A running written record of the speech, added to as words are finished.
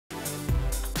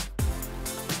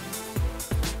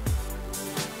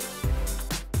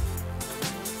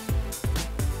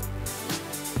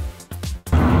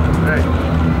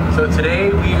So today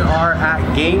we are at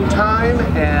GameTime,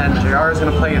 and JR is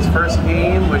going to play his first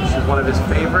game, which is one of his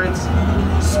favorites,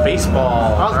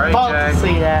 Spaceball. I was about to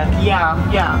say that. Yeah.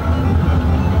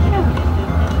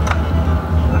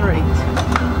 Alright.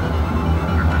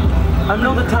 I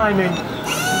know the timing.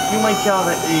 You might yell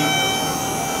at me.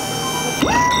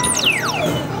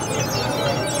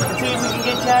 Let's see if we can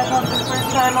get Jackpots for the first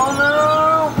time. Oh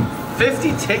no!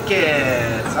 50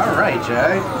 tickets! Alright,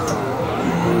 Jay.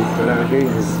 Go down here, you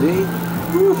can see.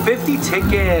 Ooh, 50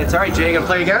 tickets! Alright, Jay, you gonna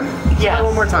play again? Yeah.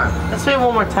 One more time. Let's play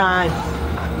one more time.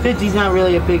 50's not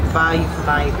really a big value for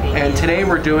my opinion. And today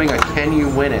we're doing a Can You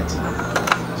Win It?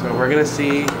 So we're gonna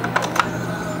see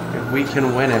if we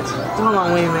can win it. Hold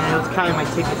on, wait a minute. Let's count my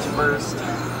tickets first.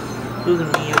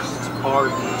 Losing me is just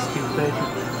hard and stupid.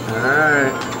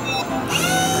 Alright.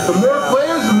 The more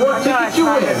players, the more tickets you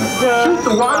win. Shoot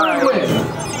the water and win.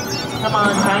 Come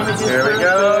on, time is just Here we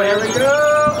go, here we go.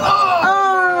 Oh!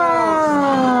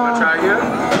 Wanna try again?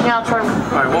 Yeah, I'll try.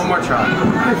 Alright, one more try.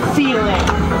 With feeling.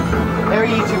 Every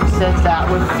YouTuber says that,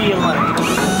 with feeling.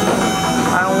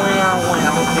 I don't win, I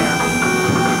don't care.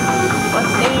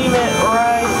 Let's aim it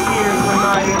right here for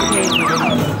my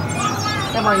opinion.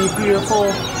 Come on, you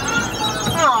beautiful.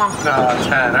 Oh. No,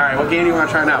 10. Alright, what game do you want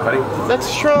to try now, buddy?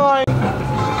 Let's try.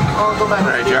 I'll go back.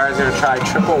 Alright, JR's gonna try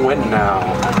triple win now.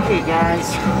 Okay, guys.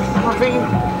 I'm thinking.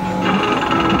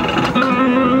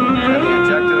 And the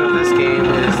objective of this game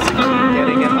is to keep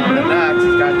getting it on the net.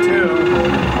 He's got 2.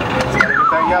 He's gotta get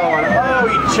that yellow one. Oh,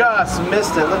 he just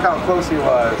missed it. Look how close he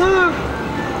was.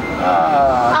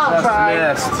 I'll try.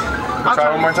 Missed. Try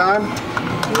one more time?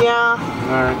 Yeah.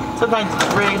 Alright. Sometimes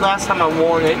it's rigged. Last time I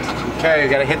won it. Okay, you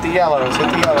gotta hit the yellows.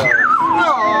 Hit the yellows.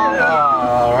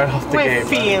 Oh, right off the gate. With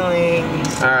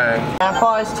feelings. Alright. I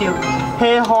pause to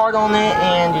hit hard on it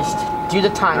and just do the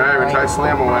time. Alright, we try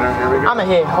slam a winner. Here we go. I'm gonna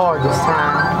hit hard this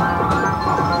time.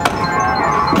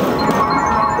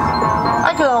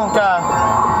 I don't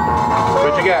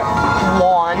What'd you get?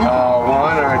 1. Oh,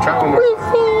 1. Alright, try one more.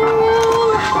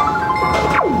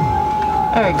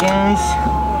 Alright, guys.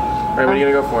 Alright, what are you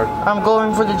gonna go for? I'm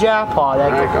going for the jackpot.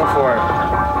 Alright, go for it.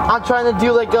 I'm trying to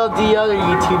do like the other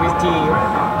YouTubers do.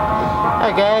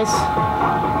 Alright, guys.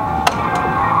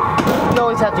 You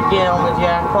always have to get on the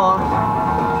jackpot.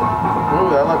 Ooh,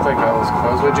 that looked like that was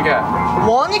close. What'd you get?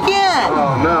 1 again!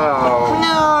 Oh, no.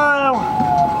 No!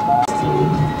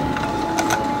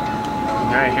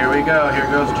 Alright, here we go. Here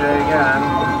goes Jay again.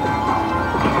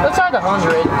 Let's try the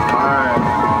 100. Alright.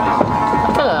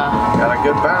 Got a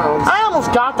good bounce. I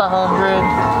almost got the 100.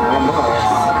 Almost.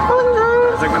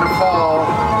 100. Is it gonna fall?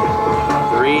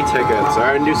 3 tickets.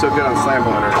 I didn't do so good on Slam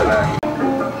Winner today.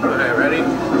 Okay, ready?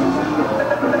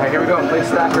 Alright, here we go. Play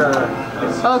Stacker.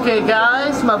 Okay,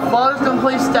 guys, my father's gonna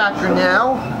play Stacker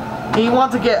now. He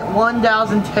wants to get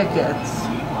 1,000 tickets.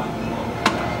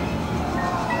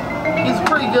 He's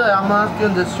pretty good. I'm not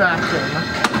gonna distract him.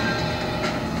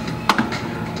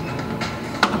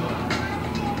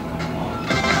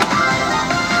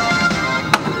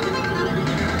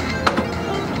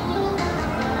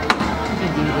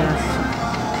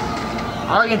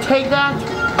 Are you gonna take that?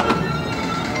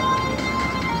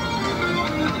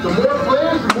 The more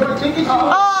players, the more tickets you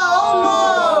win.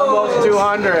 Oh, Almost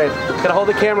 200. Gotta hold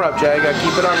the camera up, Jay. Gotta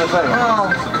keep it on the thing. Oh.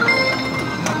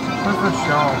 What's the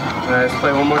show? Alright, let's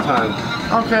play one more time.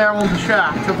 Okay, I won't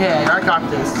distract. Okay, I got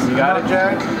this. You got it,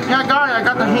 Jay? Yeah, I got it. I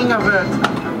got the hang of it.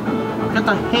 Got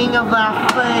the hang of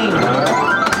that thing.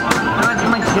 I gotta do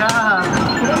my job.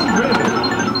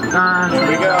 Here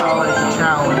we go. It's a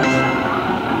challenge.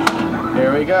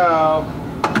 Here we go.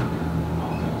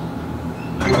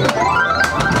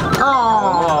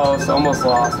 Oh. Almost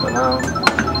lost, but no.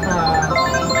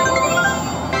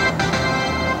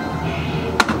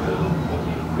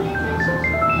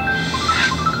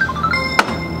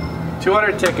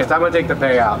 200 tickets. I'm gonna take the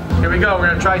payout. Here we go. We're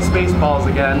gonna try Spaceballs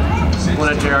again. One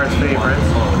of JR's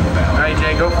favorites. All right,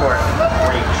 Jay, go for it.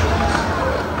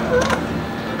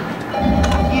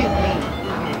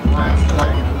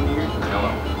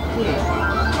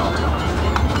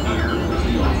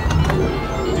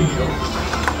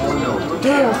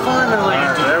 Damn, finally.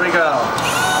 There we go.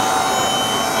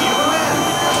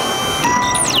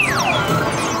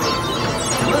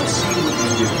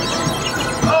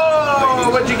 Oh,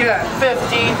 what'd you get?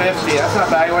 50. 50. That's not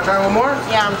bad. You want to try one more?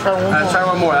 Yeah, I'm trying one more. Let's try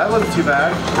one more. That wasn't too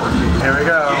bad. Here we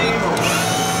go.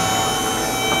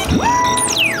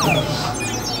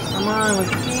 Come on,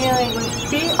 with feeling.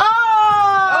 Oh!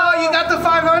 Oh, you got the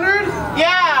 500?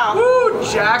 Yeah! Woo!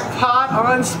 Jackpot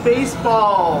on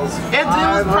Spaceballs. It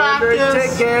was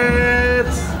practice.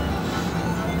 Tickets.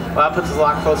 Well, that puts us a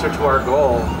lot closer to our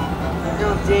goal.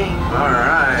 No ding.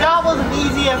 Alright. Job wasn't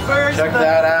easy at first. Check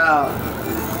that out.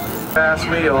 Fast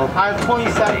wheel. I have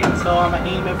 20 seconds, so I'm gonna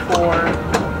aim it for.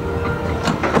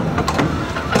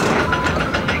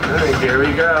 Alright, here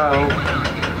we go.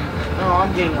 Oh,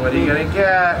 I'm getting. What are you gonna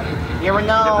get? You never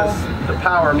know. Get the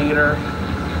power meter.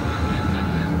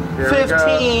 Here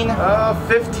 15. We go. Oh,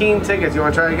 15 tickets. You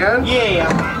want to try again? Yeah.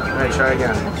 Alright, try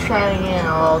again. Let's try again.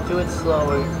 I'll do it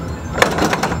slowly.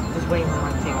 Just waiting for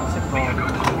my tickets to fall.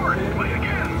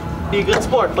 Be a good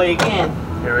sport. Play again.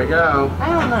 Here we go. I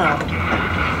don't know.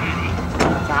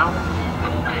 Down.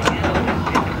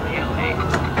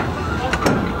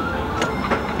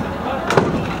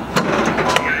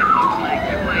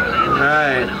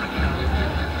 Alright.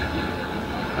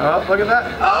 Oh, look at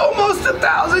that. Almost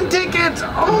 1,000 tickets!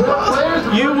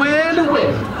 Almost! You win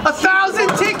 1,000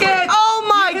 tickets! Oh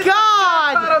my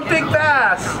God! What a big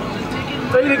bass!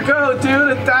 Way to go,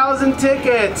 dude! 1,000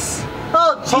 tickets!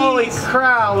 Oh, jeez. Holy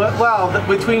crap! Well,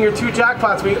 between your 2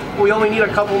 jackpots, we only need a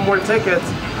couple more tickets.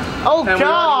 Oh, and God! we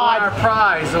already won our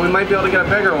prize, so we might be able to get a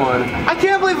bigger one. I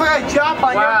can't believe I got a drop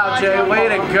on Wow, Jay, way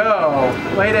to go.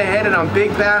 Way to hit it on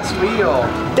Big Bass Wheel.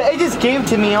 They just gave it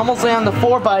to me, almost landed on the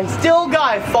 4, but I still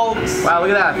got it, folks. Wow, look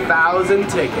at that, 1,000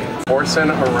 tickets. Forcing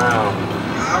around.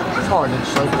 It's hard to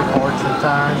show the board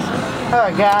sometimes.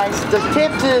 Alright, guys, the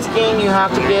tip to this game, you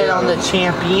have to get on the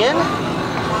champion.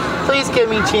 Please give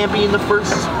me champion the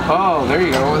first. Oh, there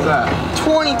you go. What was that?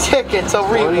 20 tickets, a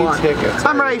 20 rerun. tickets.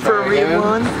 I'm ready for a Try again.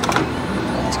 rerun.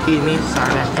 Excuse me,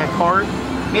 sorry about that card.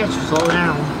 Yeah, just slow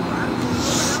down.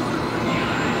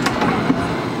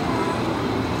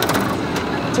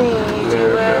 There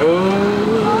we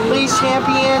go. Please,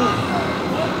 champion.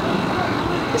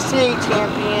 Stay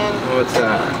champion. What's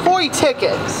that? 40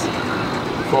 tickets.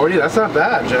 40? That's not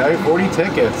bad, Jay. 40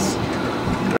 tickets.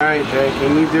 Alright, Jay,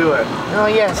 can you do it? Oh,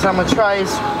 yes, I'm going to try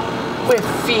this with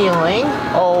feeling.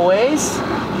 Always.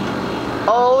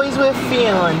 Always with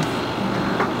feeling.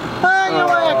 You know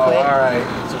what? I quit. Alright,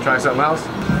 so try something else?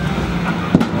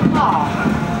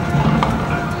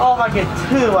 Oh, if I get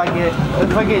 2, I get.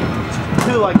 If I get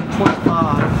 2, I get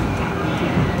 25.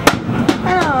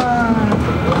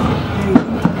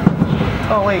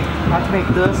 Oh, wait. I can make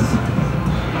this.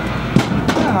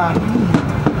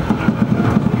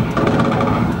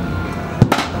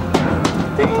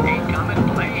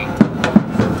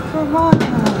 Come on.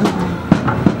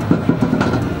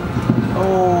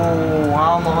 Oh, I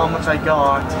don't know how much I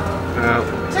got.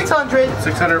 600.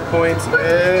 600 points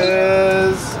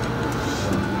is...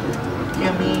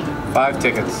 Give me. 5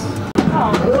 tickets.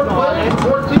 Oh, More players,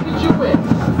 more tickets you win.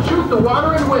 Shoot the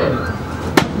water and win.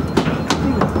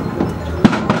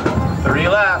 3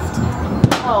 left.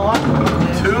 Oh, I can do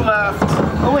this. 2 left.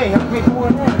 Oh, wait, I can make more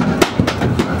than.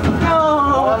 No.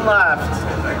 1 left.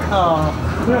 Oh,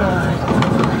 God.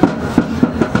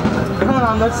 Come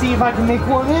on, let's see if I can make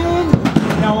one in.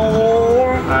 No.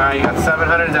 Alright, you got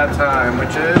 700 that time,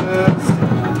 which is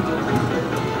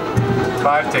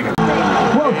 5 tickets.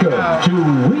 Welcome to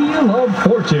Wheel of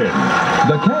Fortune.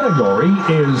 The category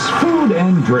is food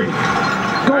and drink.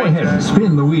 Go ahead and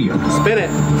spin the wheel. Spin it.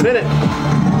 Spin it.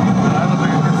 That looks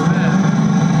like a good spin.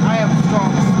 I have a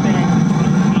strong spin.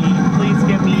 Please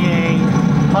give me a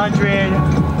 100.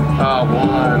 Oh,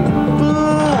 1. Boo!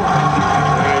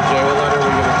 Alright, Jay, what letter are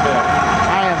we going to pick?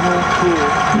 I have no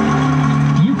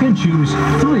clue. You can choose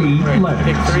 3 letters.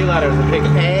 Pick 3 letters. Pick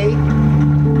A.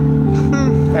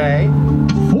 A.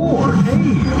 4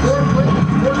 A's. More players,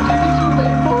 more tickets you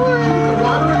win. Shoot the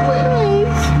water and win.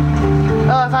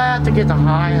 Oh, if I have to get the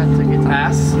high, I have to get the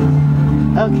S.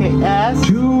 Okay, S.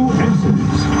 2 S's.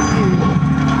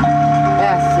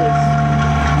 S's.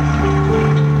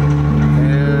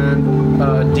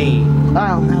 And D. I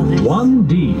don't know this. 1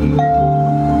 D.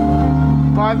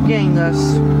 But I'm getting this.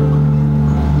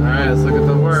 Alright, let's look at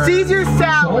the word. Caesar Solve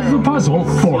the salad. puzzle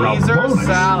for a Caesar bonus.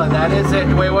 salad. That is it.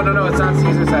 Wait, what? No, it's not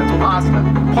Caesar salad. It's pasta.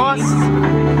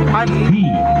 P.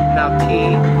 Now T.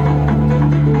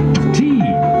 T.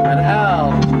 And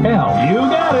L. L. You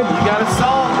got it. You got a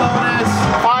solve bonus.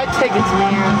 5 tickets,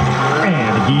 man.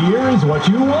 And here's what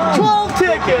you won. 12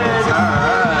 tickets.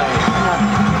 Alright.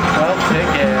 12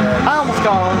 tickets. I almost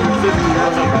got under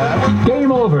 50.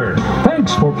 Game over.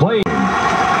 Thanks for playing.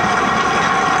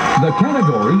 The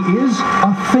category is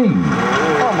a thing.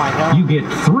 Oh my God. You get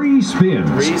 3 spins.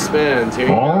 3 spins. Here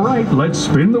you All go. right, let's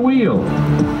spin the wheel. Oh,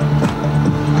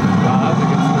 that's a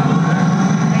good spin there.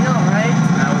 I know, right?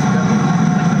 That was good.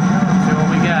 Let's see what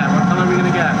we get. What color are we going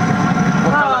to get?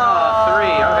 What color? Oh, 3.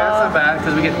 Okay, that's not bad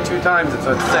because we get 2 times it,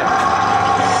 so it's 6.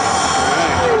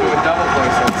 Alright, we're doing double play,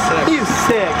 so it's 6. You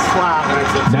 6. Wow. Alright,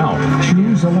 so it's Now,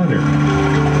 choose a letter.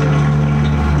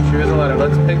 choose a letter?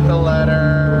 Let's pick the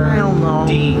letter. I don't know.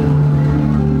 D.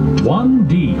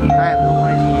 1D. I have no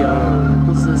idea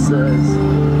what this is.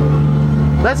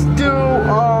 Let's do,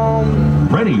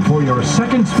 Ready for your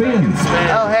second spin.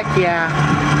 oh heck yeah.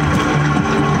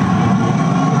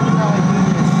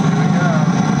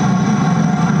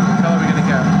 What color are we gonna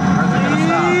get? Where's it gonna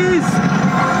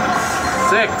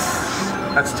stop?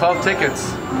 6. That's 12 tickets.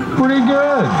 Pretty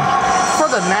good. For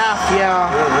the math, yeah.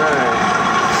 Alright.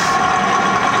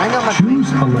 I know my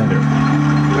Choose a letter.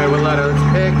 Wait, what letter? Let's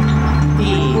pick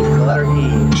E. The letter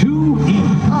E. 2E.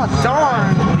 Oh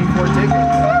darn. 24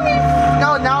 tickets.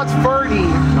 No, now it's 30.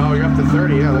 Oh, you're up to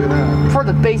 30. Yeah, look at that. For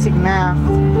the basic math.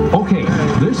 Okay,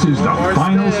 this is the One more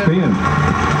final spin. spin.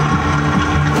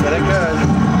 Get it good.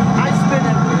 I spin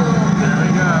it real good. There we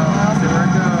go. Let's see where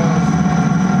it goes.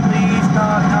 Please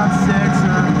not 6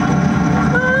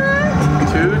 or...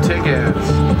 2 tickets.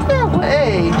 No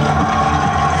way.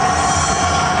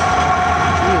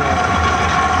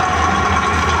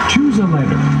 Choose a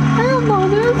letter. I don't know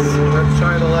this. Let's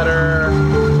try the letter.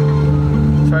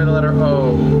 Try the letter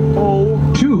O. Oh.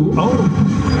 2O.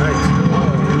 Alright,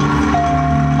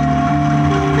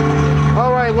 2O.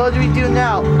 Alright, what do we do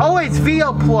now? Oh, it's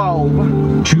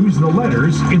Vioplo. Choose the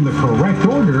letters in the correct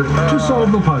order to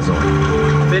solve the puzzle.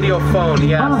 Video phone,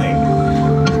 yes. I,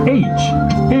 H,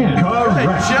 N. Good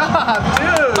Correct. job,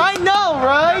 dude. I know,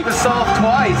 right? To solve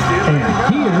twice, dude.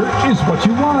 And here is what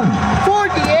you won.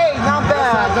 48, not Not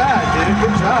bad. bad, dude.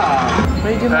 Good job.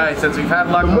 Alright, since we've had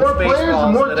luck The with more players, the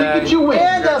Spaceballs more today, tickets you win.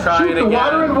 And we're trying Shoot the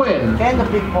water and again. win. And the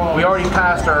big ball. We already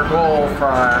passed our goal for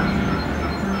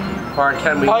our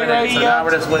Can We Win It, so now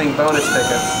we're just winning bonus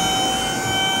tickets.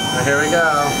 Now here we go.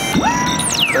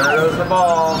 There goes the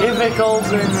ball. If it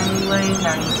goes in anyway,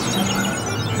 nice.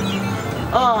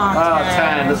 Oh, Oh,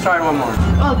 10. Let's try one more.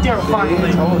 Oh, dear, finally.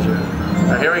 I told you.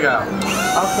 Now here we go.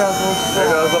 Okay, There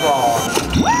goes the ball.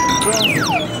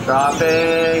 It's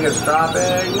dropping, it's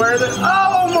dropping. Where is it?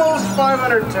 Oh, almost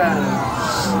 510.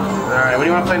 Alright, what do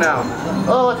you want to play now?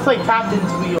 Oh, let's play Captain's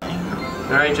Wheel.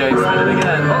 Alright, Jay, spin it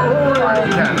again. Alright,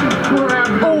 you can. Alright.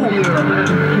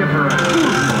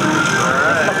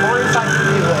 The more excited to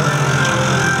do it.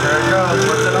 There it goes.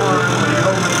 What's it on? What are you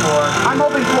hoping for? I'm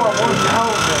hoping for a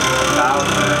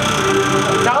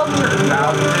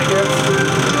 1,000 tickets.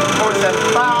 Or is that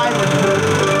 5?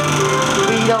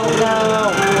 We don't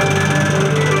know.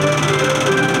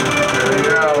 There we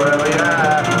go. Where are we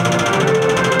at?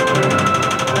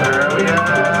 Where are we at?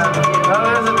 Oh,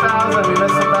 there's 1,000. We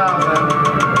missed 1,000.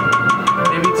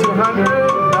 Maybe 200?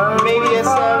 No, Maybe a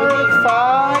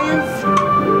 75?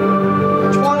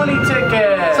 20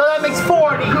 tickets. So that makes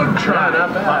 40. Good Yeah,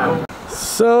 not bad.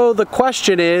 So the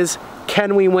question is,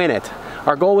 can we win it?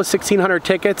 Our goal was 1,600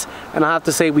 tickets, and I'll have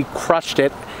to say we crushed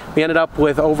it. We ended up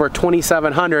with over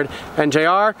 2,700. And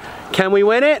JR, can we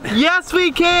win it? Yes,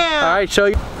 we can. All right, show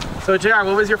you. So JR,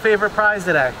 what was your favorite prize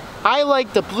today? I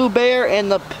like the blue bear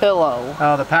and the pillow.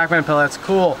 Oh, the Pac-Man pillow, that's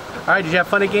cool. All right, did you have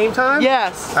fun at game time?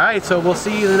 Yes. All right, so we'll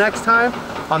see you the next time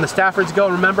on the Stafford's Go.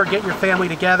 Remember, get your family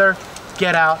together,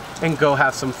 get out, and go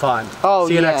have some fun. Oh,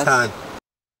 see you yes. next time.